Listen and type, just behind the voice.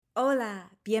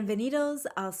Hola, bienvenidos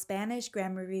al Spanish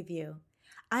Grammar Review.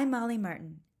 I'm Molly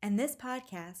Martin, and this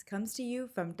podcast comes to you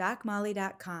from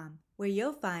DocMolly.com, where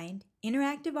you'll find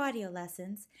interactive audio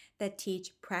lessons that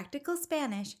teach practical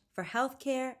Spanish for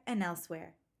healthcare and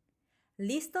elsewhere.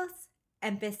 ¿Listos?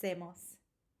 Empecemos.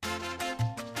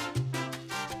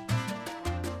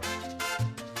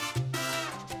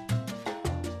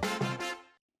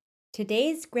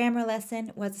 Today's grammar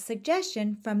lesson was a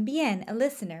suggestion from Bien, a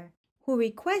listener, who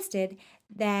requested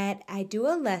that I do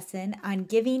a lesson on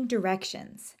giving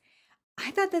directions. I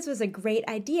thought this was a great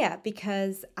idea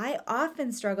because I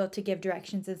often struggle to give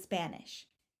directions in Spanish.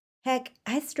 Heck,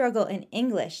 I struggle in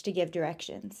English to give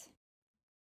directions.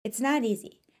 It's not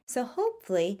easy. So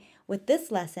hopefully, with this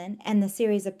lesson and the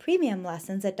series of premium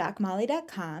lessons at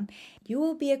DocMolly.com, you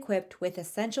will be equipped with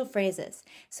essential phrases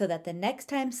so that the next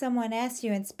time someone asks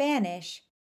you in Spanish,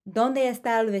 ¿Dónde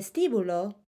está el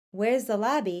vestíbulo? Where's the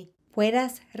lobby?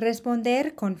 Puedas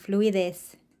responder con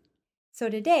fluidez. So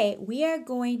today we are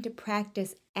going to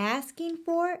practice asking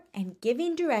for and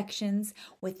giving directions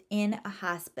within a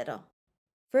hospital.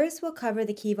 First, we'll cover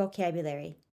the key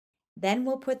vocabulary. Then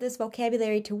we'll put this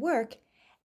vocabulary to work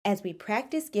as we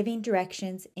practice giving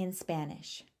directions in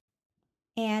Spanish.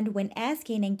 And when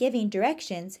asking and giving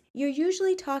directions, you're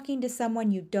usually talking to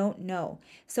someone you don't know,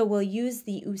 so we'll use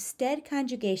the usted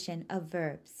conjugation of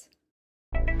verbs.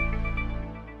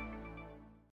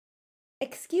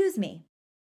 Excuse me.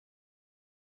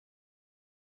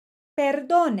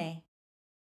 Perdone.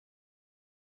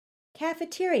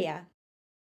 Cafeteria.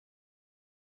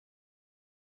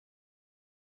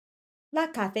 La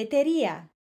cafeteria.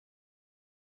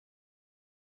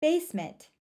 Basement.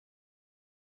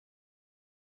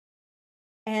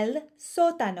 El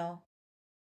sótano.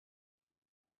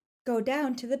 Go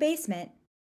down to the basement.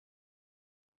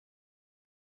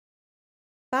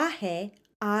 Baje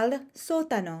al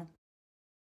sótano.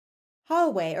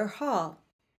 Hallway or hall.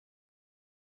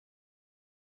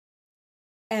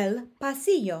 El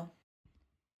pasillo.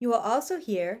 You will also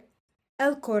hear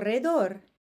el corredor.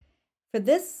 For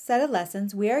this set of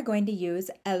lessons, we are going to use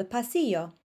el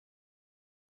pasillo.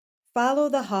 Follow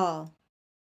the hall.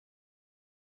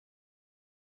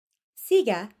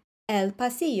 Siga el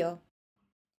pasillo.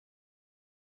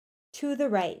 To the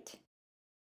right.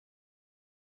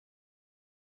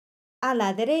 A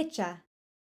la derecha.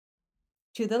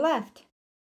 To the left.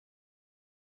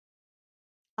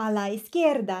 A la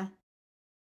izquierda.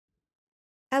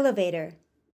 Elevator.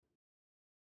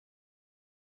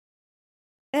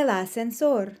 El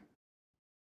ascensor.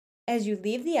 As you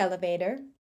leave the elevator,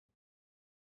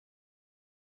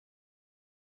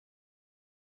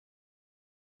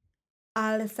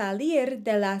 al salir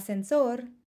del ascensor.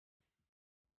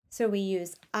 So we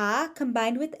use a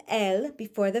combined with el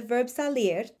before the verb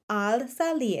salir, al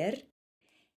salir.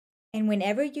 And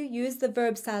whenever you use the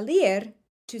verb salir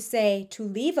to say to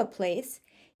leave a place,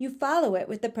 you follow it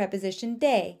with the preposition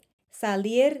de,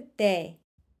 salir de.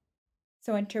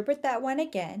 So interpret that one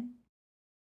again.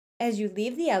 As you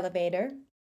leave the elevator,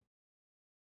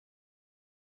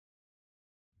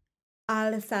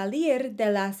 al salir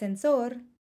del ascensor,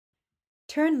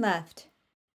 turn left.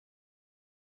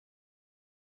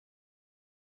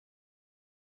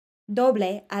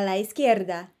 Doble a la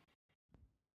izquierda.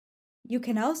 You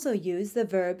can also use the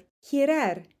verb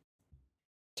girar.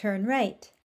 Turn right.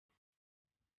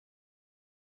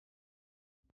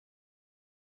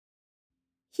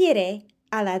 Gire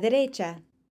a la derecha.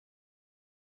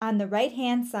 On the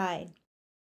right-hand side.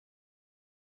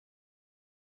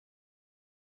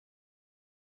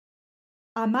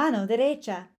 A mano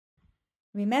derecha.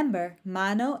 Remember,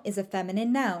 mano is a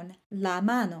feminine noun, la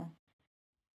mano.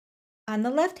 On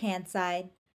the left-hand side.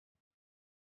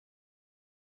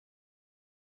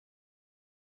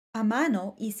 A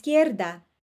mano izquierda.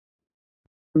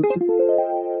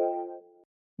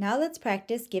 Now let's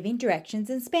practice giving directions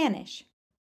in Spanish.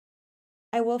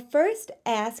 I will first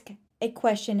ask a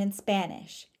question in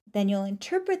Spanish. Then you'll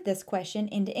interpret this question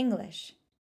into English.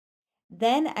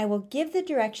 Then I will give the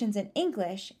directions in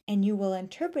English and you will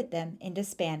interpret them into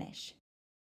Spanish.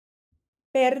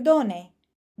 Perdone,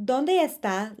 ¿dónde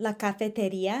está la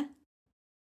cafetería?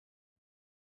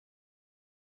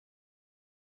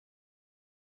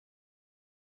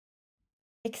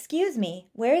 Excuse me,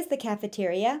 where is the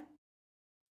cafeteria?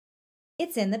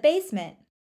 It's in the basement.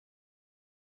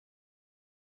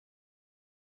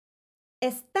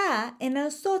 Está en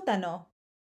el sótano.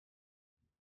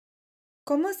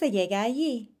 ¿Cómo se llega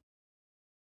allí?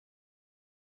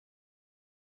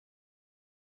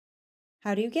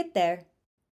 How do you get there?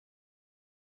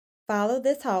 Follow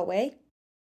this hallway.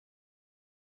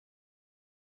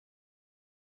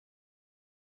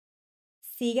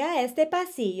 Siga este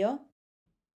pasillo,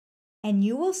 and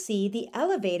you will see the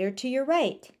elevator to your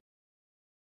right.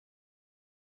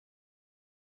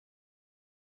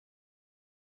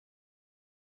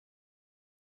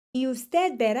 Y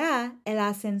usted verá el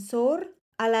ascensor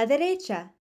a la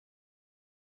derecha.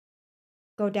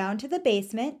 Go down to the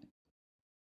basement.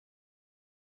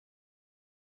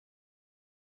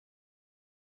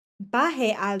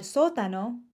 Baje al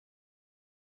sótano.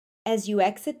 As you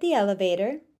exit the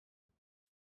elevator,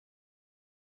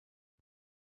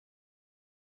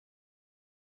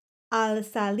 al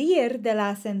salir del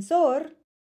ascensor,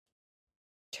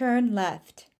 turn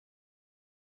left.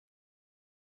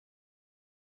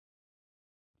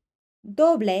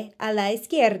 Doble a la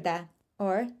izquierda,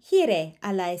 or gire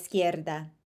a la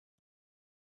izquierda.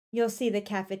 You'll see the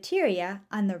cafeteria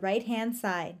on the right-hand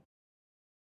side.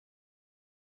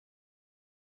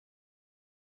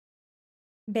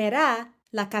 Verá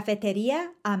la cafetería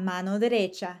a mano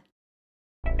derecha.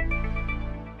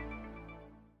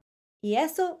 Y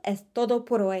eso es todo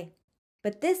por hoy.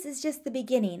 But this is just the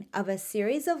beginning of a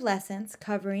series of lessons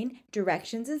covering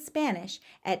directions in Spanish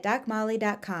at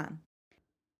docmolly.com.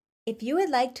 If you would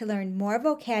like to learn more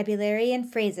vocabulary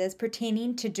and phrases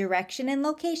pertaining to direction and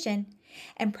location,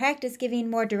 and practice giving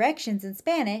more directions in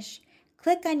Spanish,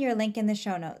 click on your link in the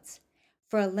show notes.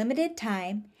 For a limited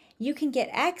time, you can get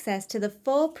access to the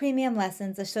full premium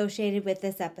lessons associated with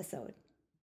this episode.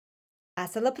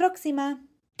 Hasta la próxima!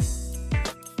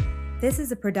 This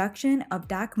is a production of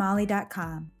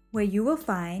DocMolly.com, where you will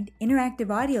find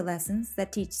interactive audio lessons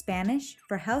that teach Spanish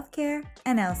for healthcare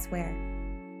and elsewhere.